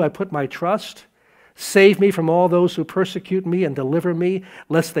God, in you I put my trust. Save me from all those who persecute me and deliver me,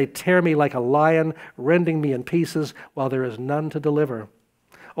 lest they tear me like a lion, rending me in pieces while there is none to deliver.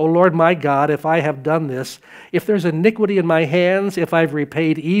 O Lord my God, if I have done this, if there's iniquity in my hands, if I've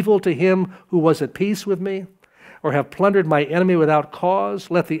repaid evil to him who was at peace with me, or have plundered my enemy without cause,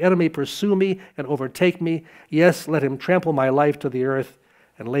 let the enemy pursue me and overtake me. Yes, let him trample my life to the earth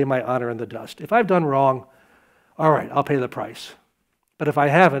and lay my honor in the dust. If I've done wrong, all right, I'll pay the price. But if I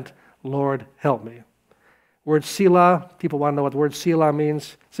haven't, Lord, help me. Word Selah, people want to know what the word Selah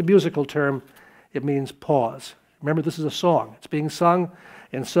means. It's a musical term. It means pause. Remember, this is a song. It's being sung.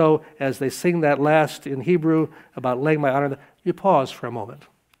 And so as they sing that last in Hebrew about laying my honor, you pause for a moment.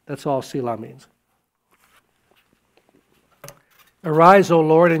 That's all Selah means. Arise, O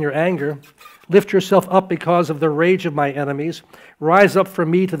Lord, in your anger. Lift yourself up because of the rage of my enemies. Rise up for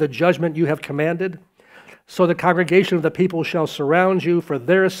me to the judgment you have commanded. So the congregation of the people shall surround you. For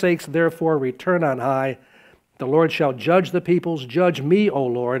their sakes, therefore, return on high. The Lord shall judge the peoples. Judge me, O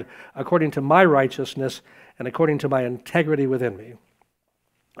Lord, according to my righteousness and according to my integrity within me.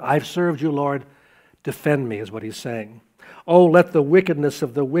 I've served you, Lord. Defend me, is what he's saying. Oh, let the wickedness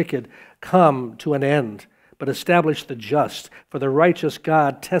of the wicked come to an end, but establish the just, for the righteous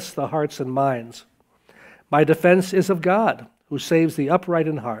God tests the hearts and minds. My defense is of God, who saves the upright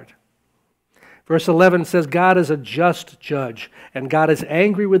in heart. Verse 11 says, God is a just judge, and God is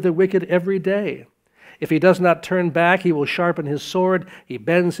angry with the wicked every day. If he does not turn back, he will sharpen his sword, he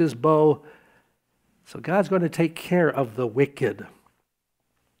bends his bow. So God's going to take care of the wicked.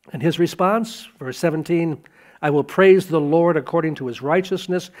 And his response, verse 17, I will praise the Lord according to his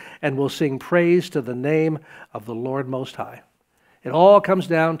righteousness and will sing praise to the name of the Lord Most High. It all comes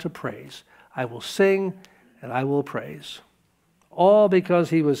down to praise. I will sing and I will praise. All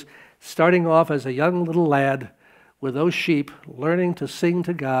because he was starting off as a young little lad with those sheep, learning to sing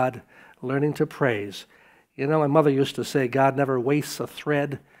to God, learning to praise. You know, my mother used to say, God never wastes a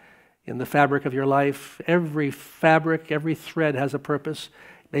thread in the fabric of your life. Every fabric, every thread has a purpose.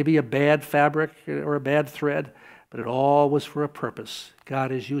 Maybe a bad fabric or a bad thread, but it all was for a purpose.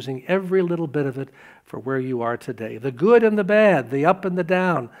 God is using every little bit of it for where you are today. The good and the bad, the up and the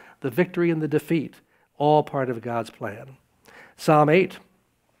down, the victory and the defeat, all part of God's plan. Psalm 8.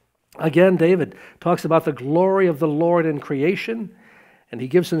 Again, David talks about the glory of the Lord in creation, and he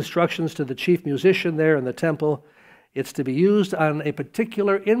gives instructions to the chief musician there in the temple. It's to be used on a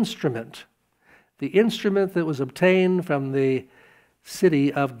particular instrument, the instrument that was obtained from the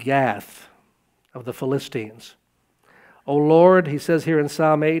city of Gath, of the Philistines. O Lord, he says here in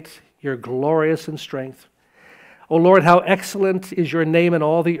Psalm 8, you're glorious in strength. O Lord, how excellent is your name in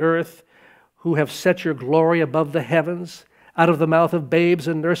all the earth, who have set your glory above the heavens. Out of the mouth of babes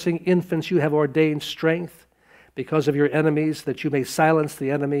and nursing infants you have ordained strength because of your enemies, that you may silence the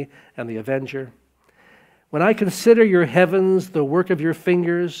enemy and the avenger. When I consider your heavens, the work of your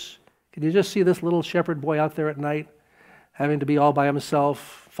fingers, can you just see this little shepherd boy out there at night, having to be all by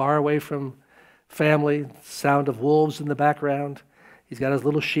himself, far away from family, sound of wolves in the background. He's got his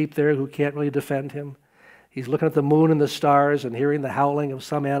little sheep there who can't really defend him. He's looking at the moon and the stars and hearing the howling of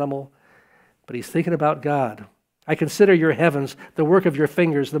some animal. But he's thinking about God. I consider your heavens, the work of your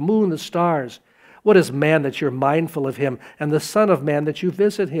fingers, the moon, the stars. What is man that you're mindful of him, and the Son of Man that you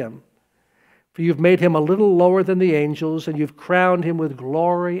visit him? For you've made him a little lower than the angels, and you've crowned him with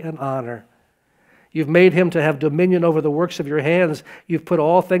glory and honor. You've made him to have dominion over the works of your hands. You've put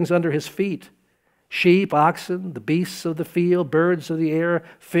all things under his feet. Sheep, oxen, the beasts of the field, birds of the air,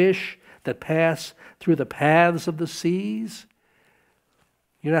 fish that pass through the paths of the seas.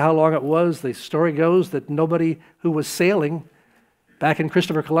 You know how long it was? The story goes that nobody who was sailing back in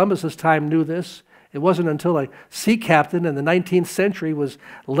Christopher Columbus's time knew this. It wasn't until a sea captain in the 19th century was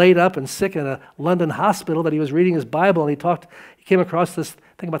laid up and sick in a London hospital that he was reading his Bible, and he came across this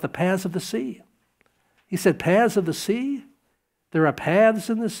thing about the paths of the sea. He said, paths of the sea? There are paths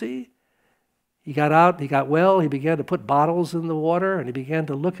in the sea? He got out, he got well, he began to put bottles in the water, and he began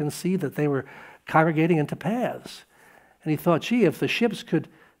to look and see that they were congregating into paths. And he thought, gee, if the ships could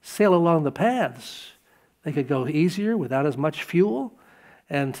sail along the paths, they could go easier without as much fuel.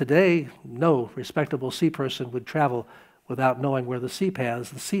 And today, no respectable sea person would travel without knowing where the sea paths,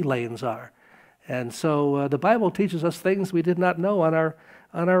 the sea lanes are. And so the Bible teaches us things we did not know on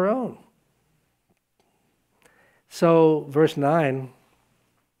our own. So, verse 9,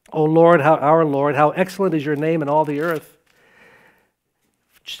 O Lord, our Lord, how excellent is your name in all the earth.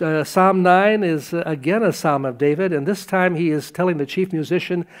 Psalm 9 is again a psalm of David, and this time he is telling the chief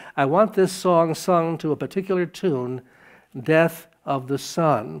musician, I want this song sung to a particular tune, Death of the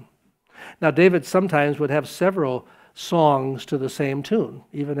Son. Now, David sometimes would have several songs to the same tune,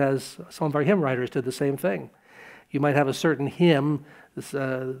 even as some of our hymn writers did the same thing. You might have a certain hymn,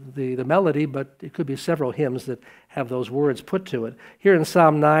 the melody, but it could be several hymns that have those words put to it. Here in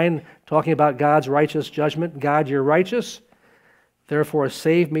Psalm 9, talking about God's righteous judgment, God, you're righteous, therefore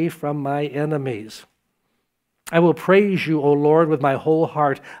save me from my enemies. I will praise you, O Lord, with my whole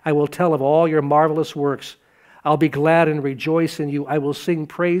heart. I will tell of all your marvelous works. I'll be glad and rejoice in you. I will sing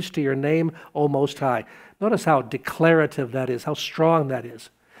praise to your name, O Most High. Notice how declarative that is, how strong that is.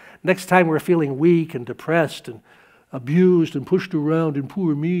 Next time we're feeling weak and depressed and abused and pushed around and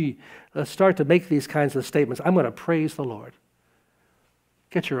poor me, let's start to make these kinds of statements. I'm going to praise the Lord.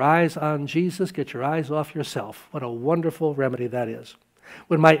 Get your eyes on Jesus. Get your eyes off yourself. What a wonderful remedy that is.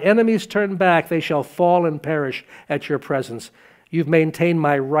 When my enemies turn back, they shall fall and perish at your presence. You've maintained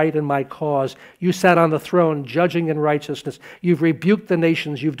my right and my cause. You sat on the throne judging in righteousness. You've rebuked the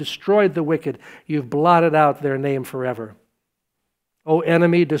nations. You've destroyed the wicked. You've blotted out their name forever. O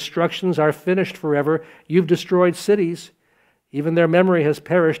enemy, destructions are finished forever. You've destroyed cities. Even their memory has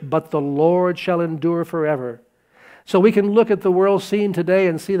perished, but the Lord shall endure forever. So we can look at the world scene today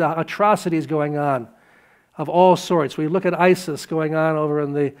and see the atrocities going on of all sorts. We look at ISIS going on over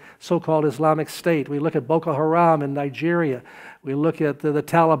in the so-called Islamic State. We look at Boko Haram in Nigeria. We look at the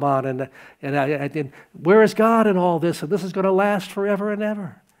Taliban. And where is God in all this? And this is going to last forever and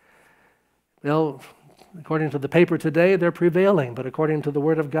ever. Well, according to the paper today, they're prevailing. But according to the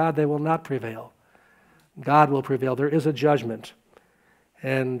Word of God, they will not prevail. God will prevail. There is a judgment.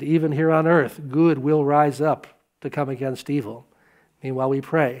 And even here on earth, good will rise up to come against evil. Meanwhile, we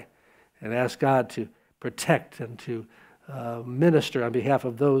pray and ask God to protect and to minister on behalf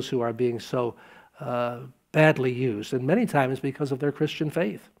of those who are being so badly used, and many times because of their Christian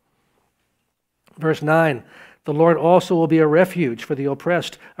faith. Verse 9, the Lord also will be a refuge for the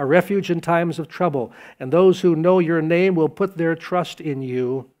oppressed, a refuge in times of trouble, and those who know your name will put their trust in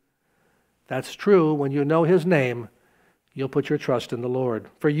you. That's true. When you know his name, you'll put your trust in the Lord.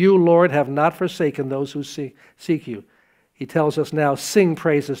 For you, Lord, have not forsaken those who seek you. He tells us now, sing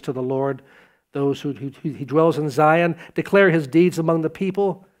praises to the Lord. Those who he dwells in Zion, declare his deeds among the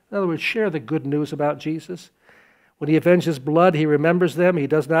people. In other words, share the good news about Jesus. When he avenges blood, he remembers them. He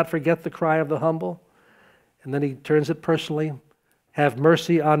does not forget the cry of the humble. And then he turns it personally. Have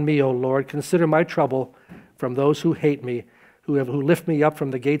mercy on me, O Lord. Consider my trouble from those who hate me, who lift me up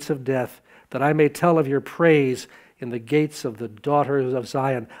from the gates of death, that I may tell of your praise in the gates of the daughters of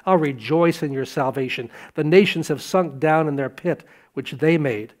Zion. I'll rejoice in your salvation. The nations have sunk down in their pit, which they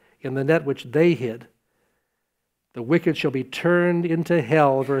made, in the net which they hid. The wicked shall be turned into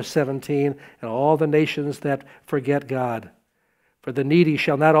hell, verse 17, and all the nations that forget God. For the needy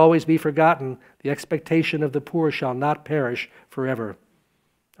shall not always be forgotten. The expectation of the poor shall not perish forever.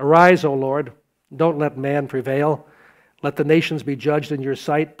 Arise, O Lord. Don't let man prevail. Let the nations be judged in your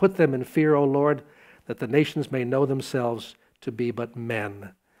sight. Put them in fear, O Lord, that the nations may know themselves to be but men.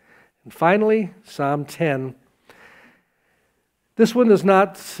 And finally, Psalm 10. This one does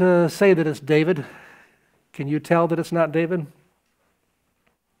not say that it's David. Can you tell that it's not David?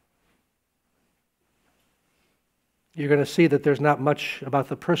 You're going to see that there's not much about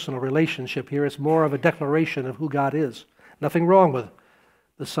the personal relationship here. It's more of a declaration of who God is. Nothing wrong with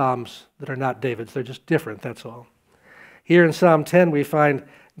the Psalms that are not David's. They're just different, that's all. Here in Psalm 10, we find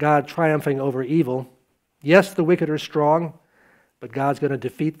God triumphing over evil. Yes, the wicked are strong, but God's going to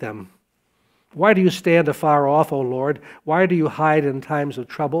defeat them. Why do you stand afar off, O Lord? Why do you hide in times of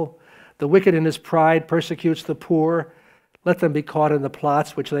trouble? The wicked in his pride persecutes the poor. Let them be caught in the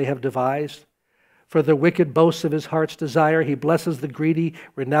plots which they have devised. For the wicked boasts of his heart's desire. He blesses the greedy,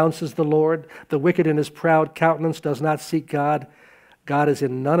 renounces the Lord. The wicked in his proud countenance does not seek God. God is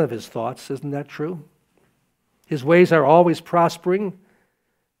in none of his thoughts. Isn't that true? His ways are always prospering.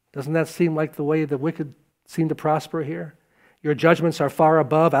 Doesn't that seem like the way the wicked seem to prosper here? Your judgments are far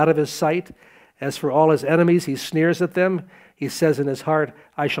above, out of his sight. As for all his enemies, he sneers at them. He says in his heart,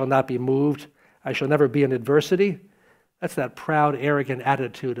 I shall not be moved. I shall never be in adversity. That's that proud, arrogant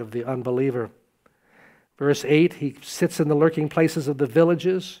attitude of the unbeliever. Verse 8, he sits in the lurking places of the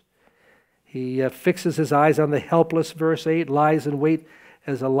villages. He fixes his eyes on the helpless, verse 8, lies in wait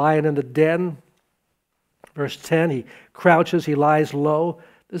as a lion in the den. Verse 10, he crouches, he lies low.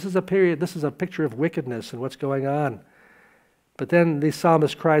 This is a picture of wickedness and what's going on. But then the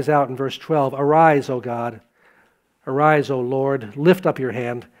psalmist cries out in verse 12, Arise, O God. Arise, O Lord. Lift up your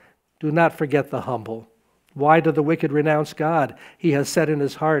hand. Do not forget the humble. Why do the wicked renounce God? He has said in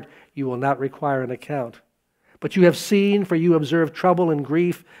his heart, You will not require an account. But you have seen, for you observe trouble and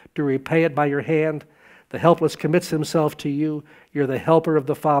grief, to repay it by your hand. The helpless commits himself to you. You're the helper of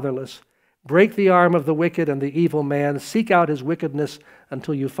the fatherless. Break the arm of the wicked and the evil man. Seek out his wickedness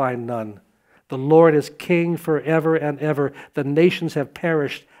until you find none. The Lord is king forever and ever. The nations have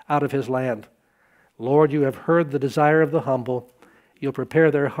perished out of his land. Lord, you have heard the desire of the humble. You'll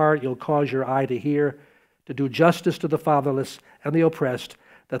prepare their heart. You'll cause your eye to hear, to do justice to the fatherless and the oppressed,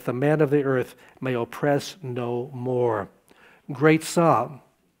 that the man of the earth may oppress no more. Great psalm,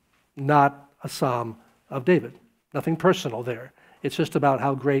 not a psalm of David. Nothing personal there. It's just about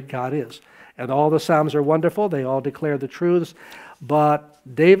how great God is. And all the psalms are wonderful. They all declare the truths. But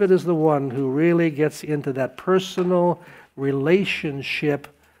David is the one who really gets into that personal relationship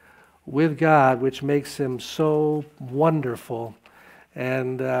with God, which makes him so wonderful.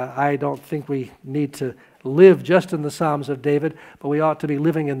 And I don't think we need to live just in the Psalms of David, but we ought to be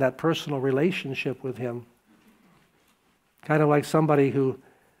living in that personal relationship with him. Kind of like somebody who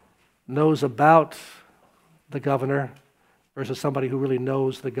knows about the governor versus somebody who really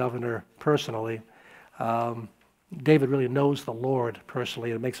knows the governor personally. David really knows the Lord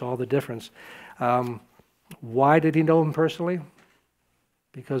personally, and it makes all the difference. Why did he know him personally?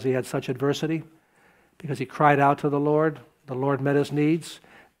 Because he had such adversity? Because he cried out to the Lord met his needs,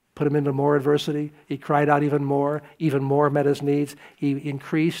 put him into more adversity. He cried out even more met his needs. He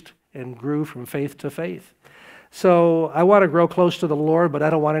increased and grew from faith to faith. So I want to grow close to the Lord, but I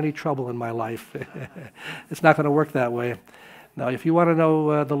don't want any trouble in my life. It's not going to work that way. Now, if you want to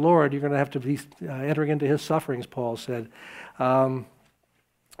know the Lord, you're going to have to be entering into his sufferings, Paul said.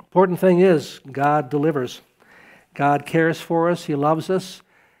 Important thing is God delivers. God cares for us. He loves us.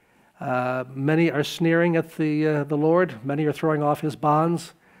 Many are sneering at the Lord. Many are throwing off his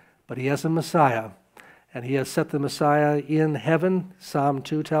bonds. But he has a Messiah. And he has set the Messiah in heaven. Psalm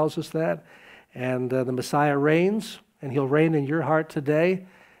 2 tells us that. And the Messiah reigns. And he'll reign in your heart today.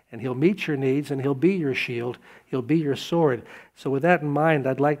 And he'll meet your needs. And he'll be your shield. He'll be your sword. So with that in mind,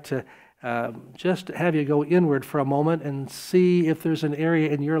 I'd like to just have you go inward for a moment and see if there's an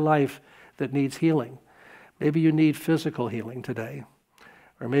area in your life that needs healing. Maybe you need physical healing today.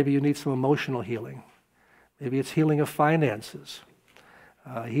 Or maybe you need some emotional healing. Maybe it's healing of finances.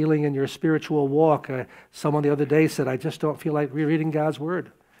 Healing in your spiritual walk. Someone the other day said, I just don't feel like rereading God's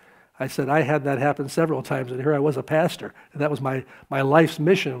Word. I said, I had that happen several times, and here I was a pastor. And that was my life's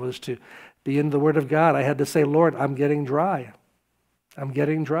mission, was to be in the Word of God. I had to say, Lord, I'm getting dry. I'm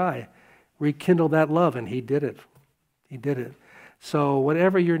getting dry. Rekindle that love, and he did it. He did it. So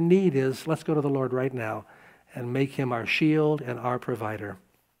whatever your need is, let's go to the Lord right now and make him our shield and our provider.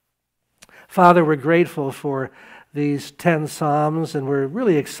 Father, we're grateful for these 10 Psalms, and we're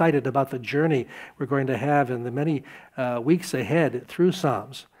really excited about the journey we're going to have in the many weeks ahead through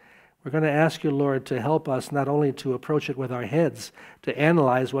Psalms. We're going to ask you, Lord, to help us not only to approach it with our heads, to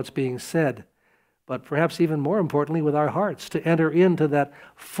analyze what's being said, but perhaps even more importantly with our hearts, to enter into that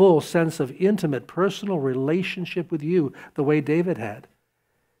full sense of intimate, personal relationship with you the way David had.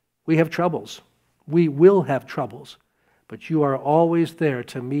 We have troubles. We will have troubles, but you are always there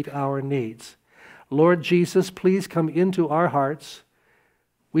to meet our needs. Lord Jesus, please come into our hearts.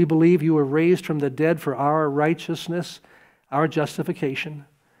 We believe you were raised from the dead for our righteousness, our justification.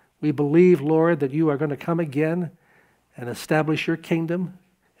 We believe, Lord, that you are going to come again and establish your kingdom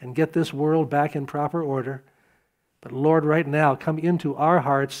and get this world back in proper order. But Lord, right now, come into our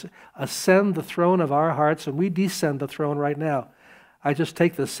hearts, ascend the throne of our hearts, and we descend the throne right now. I just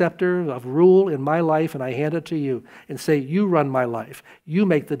take the scepter of rule in my life and I hand it to you and say, you run my life. You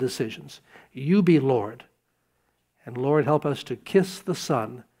make the decisions. You be Lord. And Lord, help us to kiss the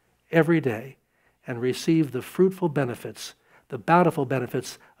Son every day and receive the fruitful benefits, the bountiful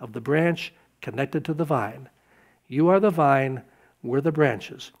benefits of the branch connected to the vine. You are the vine, we're the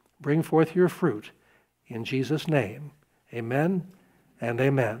branches. Bring forth your fruit. In Jesus' name, amen and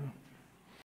amen.